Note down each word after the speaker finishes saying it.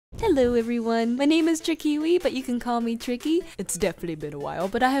Hello everyone, my name is Trickywi, but you can call me Tricky. It's definitely been a while,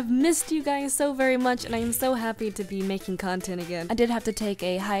 but I have missed you guys so very much and I am so happy to be making content again. I did have to take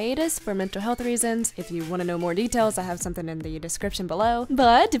a hiatus for mental health reasons. If you want to know more details, I have something in the description below.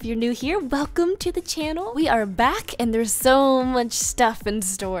 But if you're new here, welcome to the channel. We are back and there's so much stuff in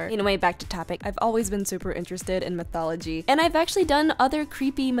store. Anyway, back to topic. I've always been super interested in mythology, and I've actually done other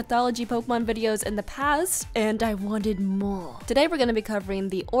creepy mythology Pokemon videos in the past, and I wanted more. Today we're going to be covering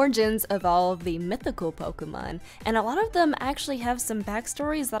the origins of all of the mythical Pokemon, and a lot of them actually have some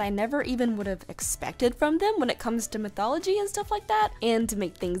backstories that I never even would have expected from them when it comes to mythology and stuff like that. And to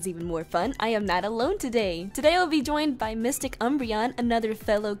make things even more fun, I am not alone today. Today I'll be joined by Mystic Umbreon, another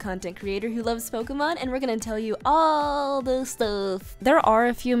fellow content creator who loves Pokemon, and we're going to tell you all the stuff. There are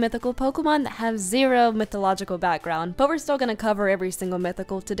a few mythical Pokemon that have zero mythological background, but we're still going to cover every single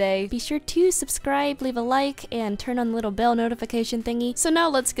mythical today. Be sure to subscribe, leave a like, and turn on the little bell notification thingy. So now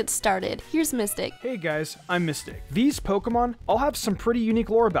let's get started. Here's Mystic. Hey guys, I'm Mystic. These Pokemon all have some pretty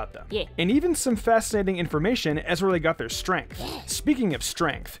unique lore about them. Yeah. And even some fascinating information as where they got their strength. Yeah. Speaking of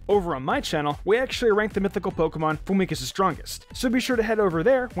strength, over on my channel, we actually rank the mythical Pokemon from weakest to strongest. So be sure to head over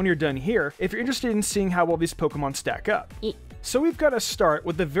there when you're done here if you're interested in seeing how well these Pokemon stack up. Yeah. So we've got to start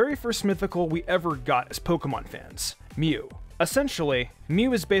with the very first mythical we ever got as Pokemon fans, Mew. Essentially,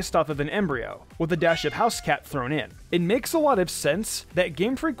 Mew is based off of an embryo, with a dash of Housecat thrown in. It makes a lot of sense that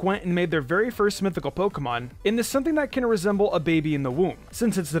Game Freak went and made their very first mythical Pokemon into something that can resemble a baby in the womb,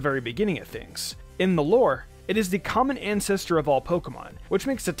 since it's the very beginning of things. In the lore, it is the common ancestor of all Pokemon, which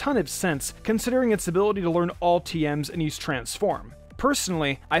makes a ton of sense considering its ability to learn all TMs and use Transform.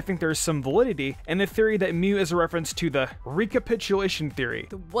 Personally, I think there's some validity in the theory that Mew is a reference to the recapitulation theory.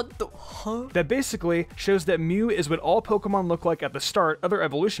 What the huh? That basically shows that Mew is what all Pokemon look like at the start of their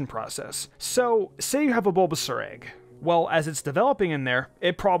evolution process. So, say you have a Bulbasaur egg. Well, as it's developing in there,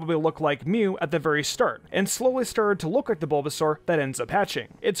 it probably looked like Mew at the very start, and slowly started to look like the Bulbasaur that ends up hatching.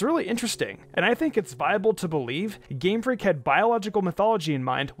 It's really interesting, and I think it's viable to believe Game Freak had biological mythology in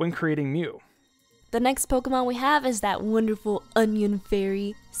mind when creating Mew. The next Pokemon we have is that wonderful onion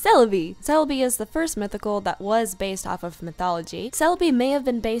fairy, Celebi. Celebi is the first mythical that was based off of mythology. Celebi may have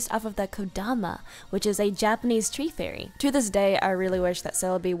been based off of the Kodama, which is a Japanese tree fairy. To this day, I really wish that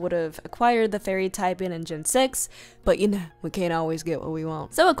Celebi would have acquired the fairy type in Gen 6, but you know, we can't always get what we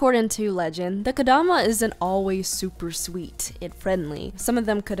want. So according to legend, the Kodama isn't always super sweet and friendly. Some of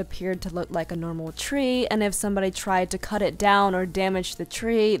them could appear to look like a normal tree, and if somebody tried to cut it down or damage the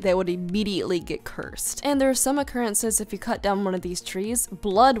tree, they would immediately get cursed. And there are some occurrences if you cut down one of these trees,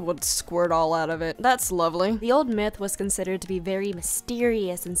 blood would squirt all out of it. That's lovely. The old myth was considered to be very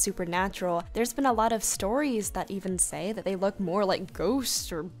mysterious and supernatural. There's been a lot of stories that even say that they look more like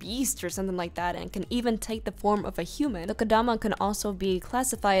ghosts or beasts or something like that, and can even take the form of a human. The Kodama can also be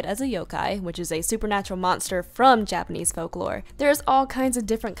classified as a yokai, which is a supernatural monster from Japanese folklore. There's all kinds of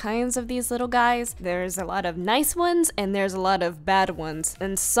different kinds of these little guys. There's a lot of nice ones and there's a lot of bad ones,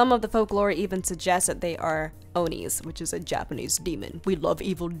 and some of the folklore even suggests that they are Onis, which is a Japanese demon. We love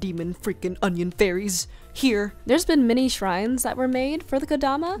evil demon freaking onion fairies here. There's been many shrines that were made for the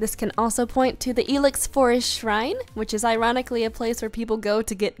Kodama. This can also point to the Elix Forest Shrine, which is ironically a place where people go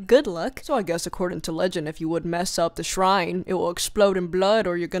to get good luck. So I guess according to legend, if you would mess up the shrine, it will explode in blood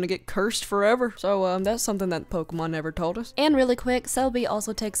or you're gonna get cursed forever. So that's something that Pokemon never told us. And really quick, Celebi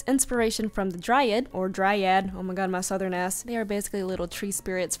also takes inspiration from the Dryad, or Dryad, oh my god, my southern ass. They are basically little tree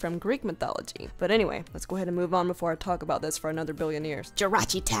spirits from Greek mythology. But anyway, let's go ahead and move on before I talk about this for another billion years.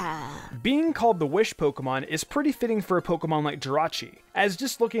 Jirachi time! Being called the Wish Pokemon is pretty fitting for a Pokemon like Jirachi, as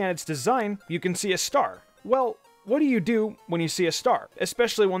just looking at its design, you can see a star. Well, what do you do when you see a star,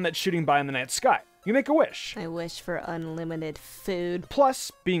 especially one that's shooting by in the night sky? You make a wish. I wish for unlimited food.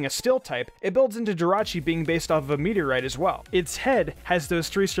 Plus, being a steel type, it builds into Jirachi being based off of a meteorite as well. Its head has those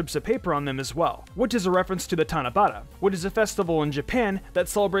 3 strips of paper on them as well, which is a reference to the Tanabata, which is a festival in Japan that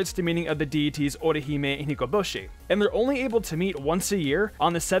celebrates the meeting of the deities Orihime and Hikoboshi. And they're only able to meet once a year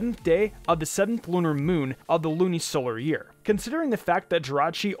on the 7th day of the 7th lunar moon of the lunisolar year. Considering the fact that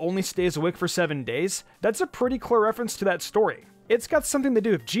Jirachi only stays awake for 7 days, that's a pretty clear reference to that story. It's got something to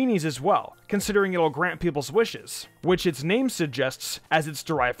do with genies as well, considering it'll grant people's wishes, which its name suggests as it's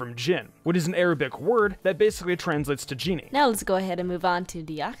derived from jinn, which is an Arabic word that basically translates to genie. Now let's go ahead and move on to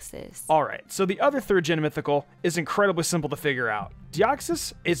Deoxys. Alright, so the other 3rd gen mythical is incredibly simple to figure out.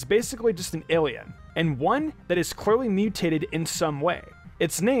 Deoxys is basically just an alien, and one that is clearly mutated in some way.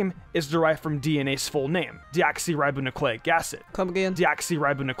 Its name is derived from DNA's full name, deoxyribonucleic acid. Come again?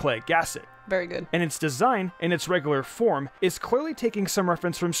 Deoxyribonucleic acid. Very good. And its design, in its regular form, is clearly taking some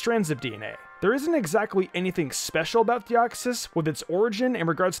reference from strands of DNA. There isn't exactly anything special about Deoxys with its origin in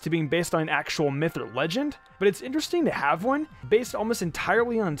regards to being based on an actual myth or legend, but it's interesting to have one based almost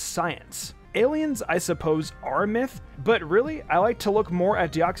entirely on science. Aliens, I suppose, are a myth, but really, I like to look more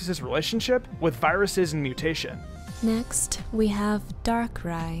at Deoxys' relationship with viruses and mutation. Next, we have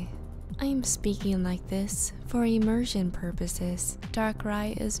Darkrai. I'm speaking like this for immersion purposes.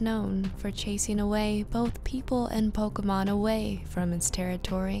 Darkrai is known for chasing away both people and Pokemon away from its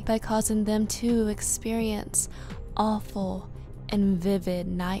territory by causing them to experience awful and vivid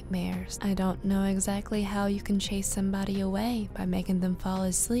nightmares. I don't know exactly how you can chase somebody away by making them fall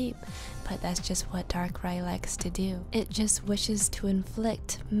asleep, but that's just what Darkrai likes to do. It just wishes to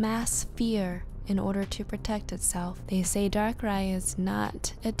inflict mass fear in order to protect itself. They say Darkrai is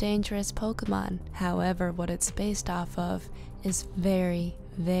not a dangerous Pokemon. However, what it's based off of is very,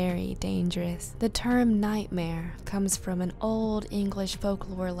 very dangerous. The term nightmare comes from an old English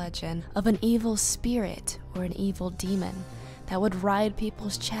folklore legend of an evil spirit or an evil demon that would ride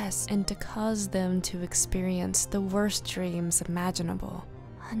people's chests and to cause them to experience the worst dreams imaginable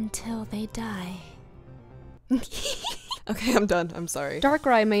until they die. Okay, I'm done. I'm sorry.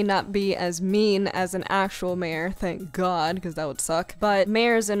 Darkrai may not be as mean as an actual mare, thank God, because that would suck, but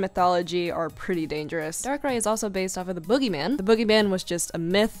mares in mythology are pretty dangerous. Darkrai is also based off of the Boogeyman. The Boogeyman was just a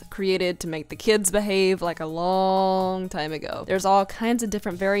myth created to make the kids behave like a long time ago. There's all kinds of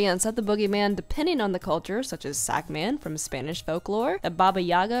different variants of the Boogeyman depending on the culture, such as Sackman from Spanish folklore, the Baba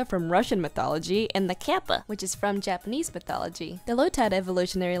Yaga from Russian mythology, and the Kappa, which is from Japanese mythology. The Lotad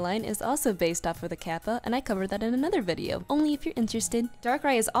evolutionary line is also based off of the Kappa, and I covered that in another video. Only if you're interested.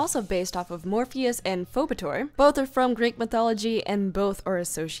 Darkrai is also based off of Morpheus and Phobator. Both are from Greek mythology and both are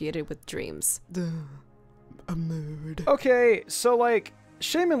associated with dreams. A mood. Okay, so like,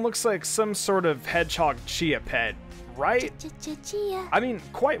 Shaman looks like some sort of hedgehog chia pet, right? I mean,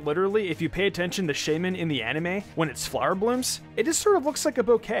 quite literally, if you pay attention to Shaman in the anime, when its flower blooms, it just sort of looks like a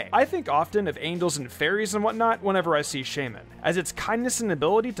bouquet. I think often of angels and fairies and whatnot whenever I see Shaman, as its kindness and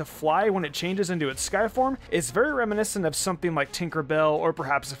ability to fly when it changes into its sky form is very reminiscent of something like Tinkerbell or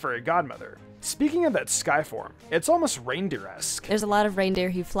perhaps a fairy godmother. Speaking of that sky form, it's almost reindeer-esque. There's a lot of reindeer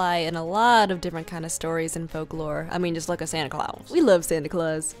who fly in a lot of different kind of stories and folklore. I mean, just look at Santa Claus. We love Santa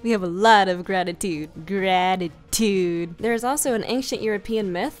Claus. We have a lot of gratitude. There's also an ancient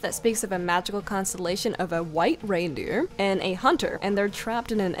European myth that speaks of a magical constellation of a white reindeer and a hunter, and they're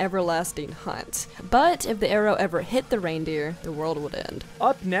trapped in an everlasting hunt. But if the arrow ever hit the reindeer, the world would end.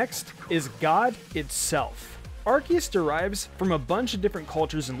 Up next is God itself. Arceus derives from a bunch of different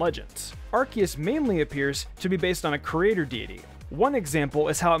cultures and legends. Arceus mainly appears to be based on a creator deity. One example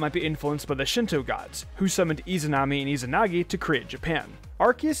is how it might be influenced by the Shinto gods, who summoned Izanami and Izanagi to create Japan.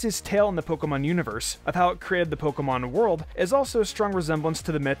 Arceus' tale in the Pokemon universe of how it created the Pokemon world is also a strong resemblance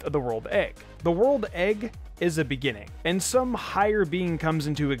to the myth of the World Egg. The World Egg is a beginning, and some higher being comes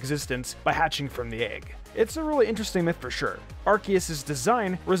into existence by hatching from the egg. It's a really interesting myth for sure. Arceus'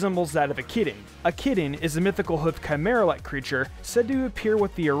 design resembles that of a kitten. A kitten is a mythical hoofed chimera-like creature said to appear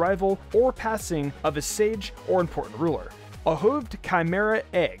with the arrival or passing of a sage or important ruler. A hooved chimera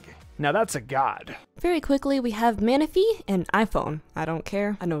egg. Now that's a god. Very quickly, we have Manaphy and iPhone. I don't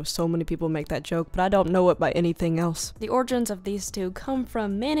care. I know so many people make that joke, but I don't know it by anything else. The origins of these two come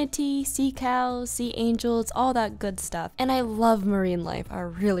from manatee, sea cows, sea angels, all that good stuff. And I love marine life, I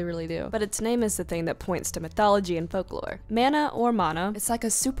really, really do. But its name is the thing that points to mythology and folklore. Mana or mana, it's like a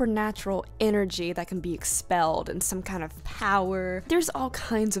supernatural energy that can be expelled and some kind of power. There's all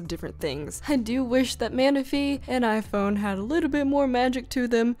kinds of different things. I do wish that Manaphy and iPhone had a little bit more magic to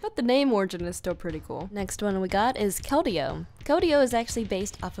them, but the name origin is still pretty cool. Next one we got is Keldeo. Keldeo is actually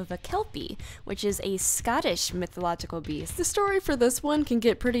based off of a Kelpie, which is a Scottish mythological beast. The story for this one can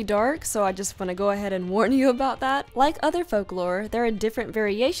get pretty dark, so I just want to go ahead and warn you about that. Like other folklore, there are different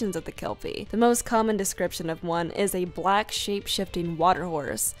variations of the Kelpie. The most common description of one is a black shape-shifting water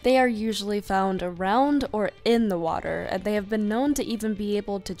horse. They are usually found around or in the water, and they have been known to even be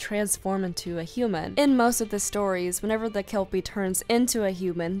able to transform into a human. In most of the stories, whenever the Kelpie turns into a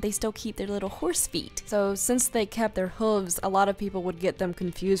human, they still keep their little horse feet. So since they kept their hooves, a lot of people would get them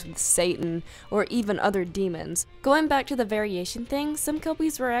confused with Satan or even other demons. Going back to the variation thing, some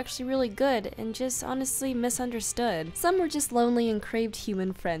Kelpies were actually really good and just honestly misunderstood. Some were just lonely and craved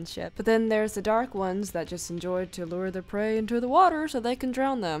human friendship. But then there's the dark ones that just enjoyed to lure their prey into the water so they can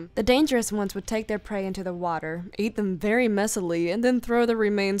drown them. The dangerous ones would take their prey into the water, eat them very messily, and then throw the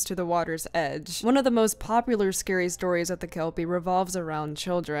remains to the water's edge. One of the most popular scary stories of the Kelpie revolves around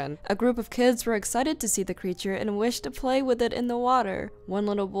children. A group of kids were excited to see the creature and wished to play with with it in the water. One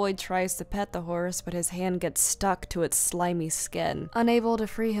little boy tries to pet the horse, but his hand gets stuck to its slimy skin. Unable to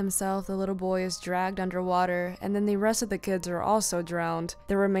free himself, the little boy is dragged underwater, and then the rest of the kids are also drowned.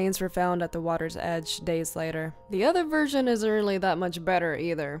 Their remains were found at the water's edge days later. The other version isn't really that much better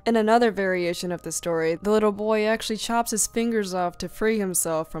either. In another variation of the story, the little boy actually chops his fingers off to free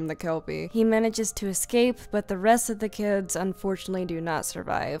himself from the kelpie. He manages to escape, but the rest of the kids unfortunately do not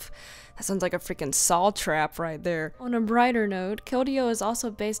survive. That sounds like a freaking saw trap right there. On a brighter note, Keldeo is also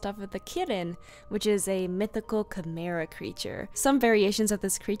based off of the Kirin, which is a mythical chimera creature. Some variations of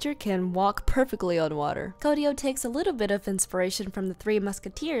this creature can walk perfectly on water. Keldeo takes a little bit of inspiration from the Three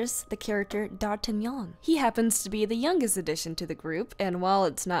Musketeers, the character D'Artagnan. He happens to be the youngest addition to the group, and while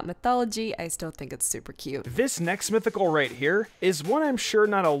it's not mythology, I still think it's super cute. This next mythical right here is one I'm sure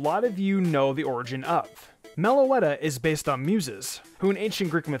not a lot of you know the origin of. Meloetta is based on muses, who in ancient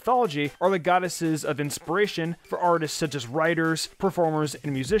Greek mythology are the goddesses of inspiration for artists such as writers, performers,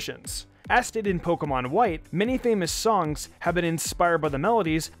 and musicians. As stated in Pokémon White, many famous songs have been inspired by the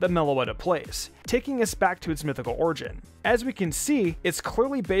melodies that Meloetta plays, taking us back to its mythical origin. As we can see, it's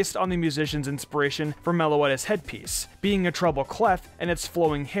clearly based on the musician's inspiration for Meloetta's headpiece, being a treble clef and its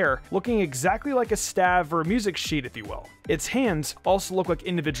flowing hair looking exactly like a staff or a music sheet, if you will. Its hands also look like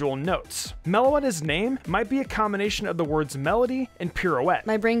individual notes. Meloetta's name might be a combination of the words melody and pirouette.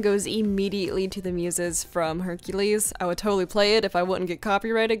 My brain goes immediately to the muses from Hercules. I would totally play it if I wouldn't get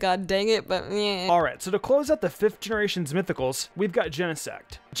copyrighted, god dang it, but yeah. Alright, so to close out the 5th generation's mythicals, we've got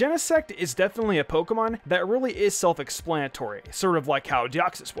Genesect. Genesect is definitely a Pokemon that really is self-explanatory, sort of like how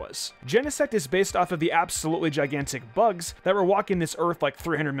Deoxys was. Genesect is based off of the absolutely gigantic bugs that were walking this earth like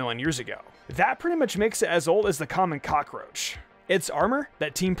 300 million years ago. That pretty much makes it as old as the common cockroach. Its armor,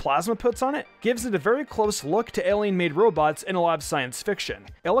 that Team Plasma puts on it, gives it a very close look to alien-made robots in a lot of science fiction.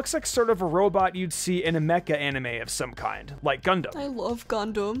 It looks like sort of a robot you'd see in a mecha anime of some kind, like Gundam. I love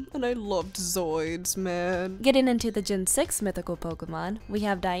Gundam, and I loved Zoids, man. Getting into the Gen 6 mythical Pokemon, we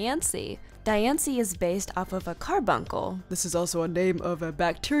have Diancie. Diancie is based off of a carbuncle. This is also a name of a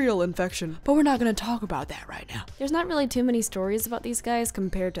bacterial infection, but we're not going to talk about that right now. There's not really too many stories about these guys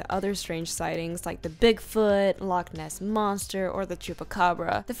compared to other strange sightings like the Bigfoot, Loch Ness Monster, or the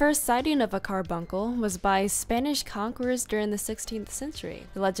Chupacabra. The first sighting of a carbuncle was by Spanish conquerors during the 16th century.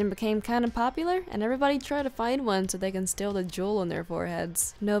 The legend became kind of popular, and everybody tried to find one so they can steal the jewel on their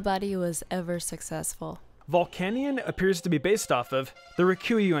foreheads. Nobody was ever successful. Volcanion appears to be based off of the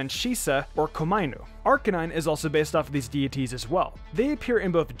Rikyu and Shisa, or Komainu. Arcanine is also based off of these deities as well. They appear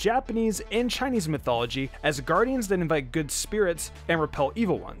in both Japanese and Chinese mythology as guardians that invite good spirits and repel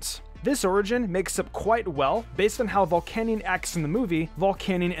evil ones. This origin makes up quite well based on how Volcanion acts in the movie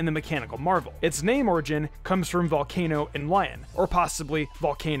Volcanion and the Mechanical Marvel. Its name origin comes from volcano and lion, or possibly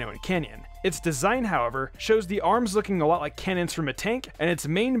volcano and canyon. Its design, however, shows the arms looking a lot like cannons from a tank, and its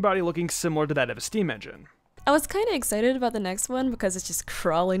main body looking similar to that of a steam engine. I was kind of excited about the next one because it's just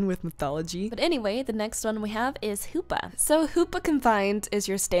crawling with mythology. But anyway, the next one we have is Hoopa. So Hoopa Confined is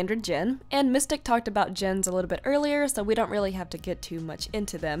your standard gen, and Mystic talked about gens a little bit earlier, so we don't really have to get too much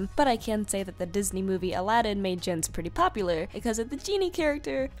into them. But I can say that the Disney movie Aladdin made gens pretty popular because of the genie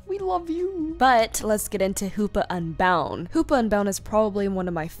character. We love you! But let's get into Hoopa Unbound. Hoopa Unbound is probably one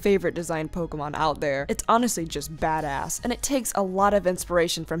of my favorite designed Pokemon out there. It's honestly just badass, and it takes a lot of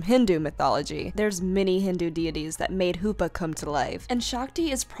inspiration from Hindu mythology. There's many Hindu deities that made Hoopa come to life, and Shakti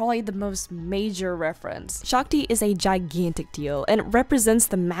is probably the most major reference. Shakti is a gigantic deal, and it represents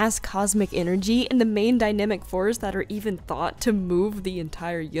the mass cosmic energy and the main dynamic force that are even thought to move the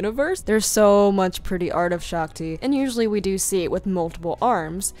entire universe. There's so much pretty art of Shakti, and usually we do see it with multiple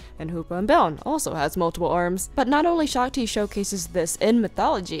arms, and Hoopa Unbound also has multiple arms. But not only Shakti showcases this in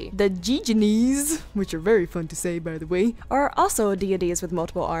mythology, the Jijanis, which are very fun to say by the way, are also deities with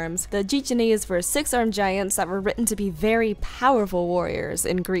multiple arms. The Jijanis were 6-armed giants that were written to be very powerful warriors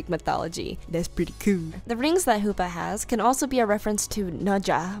in Greek mythology. That's pretty cool. The rings that Hoopa has can also be a reference to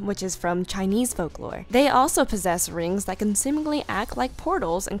Naja, which is from Chinese folklore. They also possess rings that can seemingly act like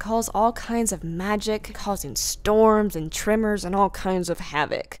portals and cause all kinds of magic, causing storms and tremors and all kinds of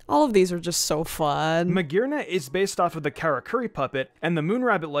havoc. All of these are just so fun. Magirna is based off of the Karakuri puppet and the Moon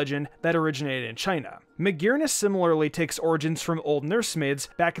Rabbit legend that originated in China. Magirna similarly takes origins from old nursemaids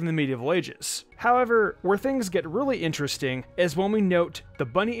back in the medieval ages. However, where things get really interesting is when we note the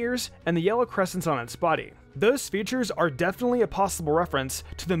bunny ears and the yellow crescents on its body. Those features are definitely a possible reference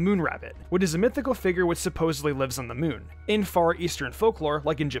to the Moon Rabbit, which is a mythical figure which supposedly lives on the moon, in far eastern folklore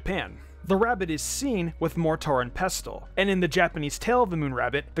like in Japan. The rabbit is seen with mortar and pestle, and in the Japanese tale of the moon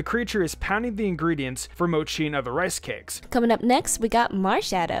rabbit, the creature is pounding the ingredients for mochi and other rice cakes. Coming up next, we got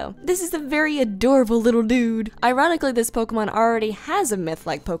Marshadow. This is a very adorable little dude. Ironically, this Pokemon already has a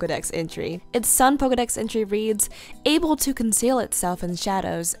myth-like Pokedex entry. Its Sun Pokedex entry reads, able to conceal itself in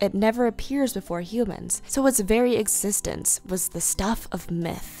shadows, it never appears before humans, so its very existence was the stuff of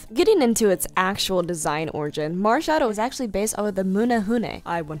myth. Getting into its actual design origin, Marshadow is actually based off of the Munahune.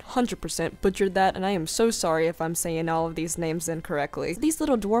 I 100% butchered that, and I am so sorry if I'm saying all of these names incorrectly. These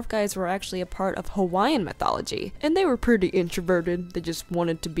little dwarf guys were actually a part of Hawaiian mythology, and they were pretty introverted. They just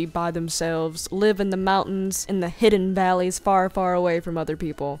wanted to be by themselves, live in the mountains, in the hidden valleys far, far away from other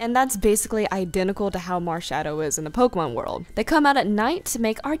people. And that's basically identical to how Marshadow is in the Pokemon world. They come out at night to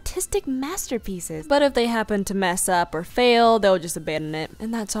make artistic masterpieces, but if they happen to mess up or fail, they'll just abandon it,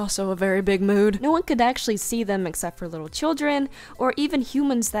 and that's also a very big mood. No one could actually see them except for little children, or even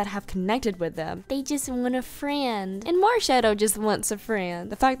humans that have connected with them. They just want a friend. And Marshadow just wants a friend.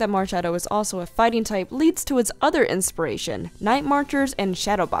 The fact that Marshadow is also a fighting type leads to its other inspiration, Night Marchers and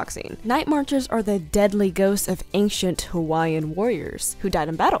Shadowboxing. Night Marchers are the deadly ghosts of ancient Hawaiian warriors who died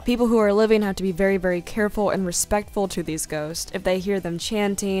in battle. People who are living have to be very, very careful and respectful to these ghosts. If they hear them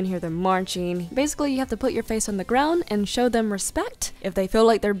chanting, hear them marching, basically you have to put your face on the ground and show them respect. If they feel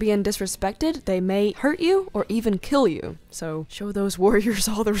like they're being disrespected, they may hurt you or even kill you. So show those warriors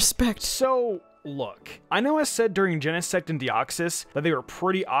all the respect. So, look, I know I said during Genesect and Deoxys that they were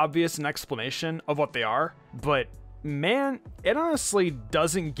pretty obvious in explanation of what they are, but man, it honestly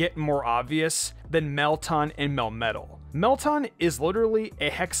doesn't get more obvious than Melton and Melmetal. Melton is literally a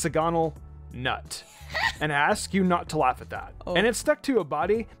hexagonal nut. And I ask you not to laugh at that. Oh. And it's stuck to a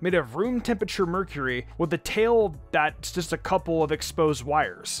body made of room temperature mercury with a tail that's just a couple of exposed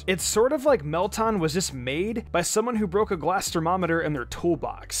wires. It's sort of like Melton was just made by someone who broke a glass thermometer in their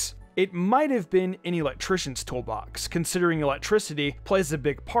toolbox. It might have been an electrician's toolbox, considering electricity plays a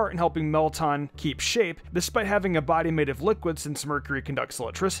big part in helping Melton keep shape, despite having a body made of liquid since mercury conducts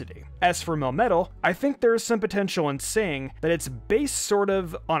electricity. As for Melmetal, I think there is some potential in saying that it's based sort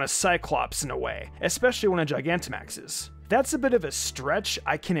of on a Cyclops in a way, especially when a Gigantamax is. That's a bit of a stretch,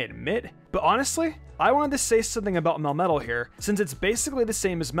 I can admit, but honestly, I wanted to say something about Melmetal here, since it's basically the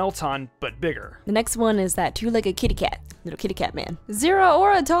same as Melton, but bigger. The next one is that two-legged kitty cat. Little kitty cat man.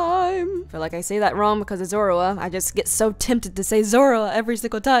 Zeraora time! I feel like I say that wrong because of Zoroa. I just get so tempted to say Zoroa every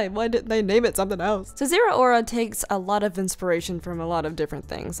single time. Why didn't they name it something else? So Zeraora takes a lot of inspiration from a lot of different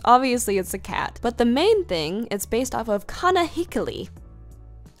things. Obviously it's a cat, but the main thing, it's based off of Kanahikali.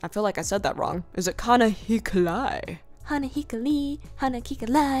 I feel like I said that wrong. Is it Kanahikali? Hanahikali,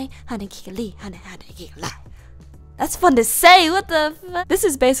 Hanakikalai, Hanakikali, Hanakikalai. That's fun to say, what the fuck? This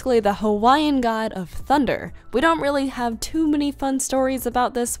is basically the Hawaiian god of thunder. We don't really have too many fun stories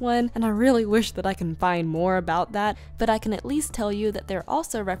about this one, and I really wish that I can find more about that, but I can at least tell you that they're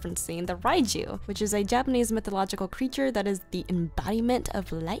also referencing the Raiju, which is a Japanese mythological creature that is the embodiment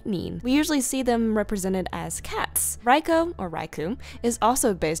of lightning. We usually see them represented as cats. Raiko, or Raikou, is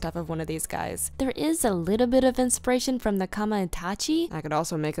also based off of one of these guys. There is a little bit of inspiration from the Kama Itachi. I could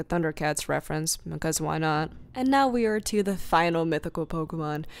also make a Thundercats reference, because why not? And now we are to the final mythical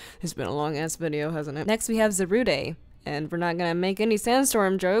Pokemon. It's been a long ass video, hasn't it? Next we have Zerude. And we're not gonna make any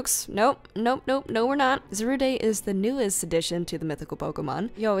sandstorm jokes. Nope, no we're not. Zerude is the newest addition to the mythical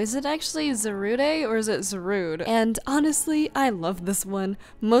Pokemon. Yo, is it actually Zerude or is it Zerude? And honestly, I love this one,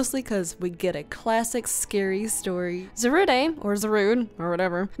 mostly cause we get a classic scary story. Zerude, or Zerude, or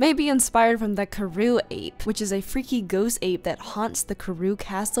whatever, may be inspired from the Karoo ape, which is a freaky ghost ape that haunts the Karoo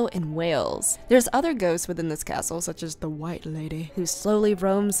castle in Wales. There's other ghosts within this castle, such as the White Lady, who slowly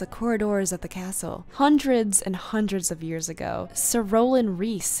roams the corridors of the castle. Hundreds and hundreds of years ago, Sir Roland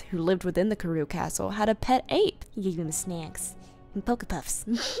Reese, who lived within the Karoo castle, had a pet ape. He gave him snacks and Pokepuffs.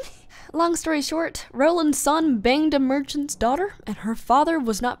 Long story short, Roland's son banged a merchant's daughter, and her father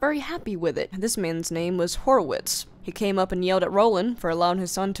was not very happy with it. This man's name was Horowitz. He came up and yelled at Roland for allowing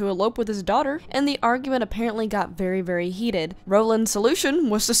his son to elope with his daughter, and the argument apparently got very, very heated. Roland's solution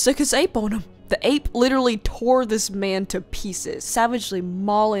was to sick his ape on him. The ape literally tore this man to pieces, savagely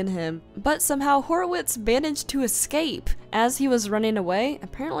mauling him, but somehow Horowitz managed to escape. As he was running away,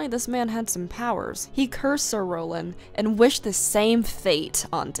 apparently this man had some powers. He cursed Sir Roland and wished the same fate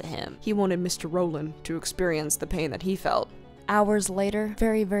onto him. He wanted Mr. Roland to experience the pain that he felt. Hours later,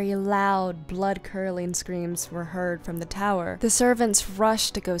 very, very loud, blood-curdling screams were heard from the tower. The servants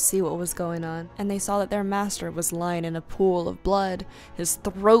rushed to go see what was going on, and they saw that their master was lying in a pool of blood. His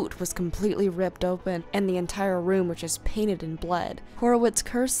throat was completely ripped open, and the entire room was just painted in blood. Horowitz's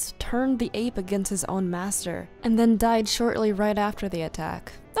curse turned the ape against his own master, and then died shortly right after the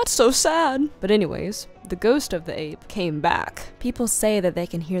attack. That's so sad. But anyways, the ghost of the ape came back. People say that they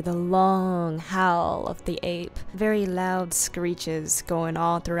can hear the long howl of the ape. Very loud screeches going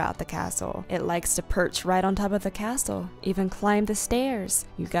all throughout the castle. It likes to perch right on top of the castle, even climb the stairs.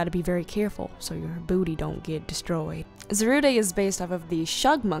 You gotta be very careful so your booty don't get destroyed. Zerude is based off of the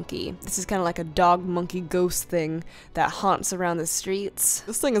shug monkey. This is kind of like a dog monkey ghost thing that haunts around the streets.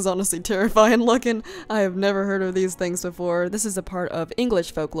 This thing is honestly terrifying looking. I have never heard of these things before. This is a part of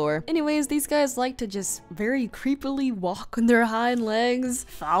English folklore. Anyways, these guys like to just very creepily walk on their hind legs,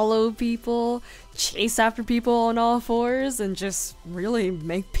 follow people, chase after people on all fours, and just really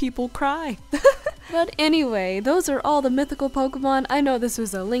make people cry. But anyway, those are all the mythical Pokemon. I know this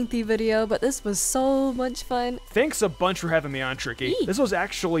was a lengthy video, but this was so much fun. Thanks a bunch for having me on, Tricky. This was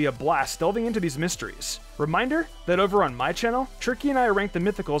actually a blast delving into these mysteries. Reminder that over on my channel, Tricky and I rank the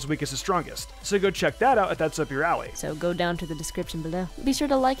Mythicals weakest to strongest, so go check that out if that's up your alley. So go down to the description below. Be sure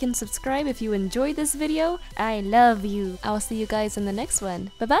to like and subscribe if you enjoyed this video. I love you. I'll see you guys in the next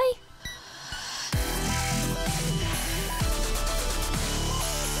one. Bye-bye!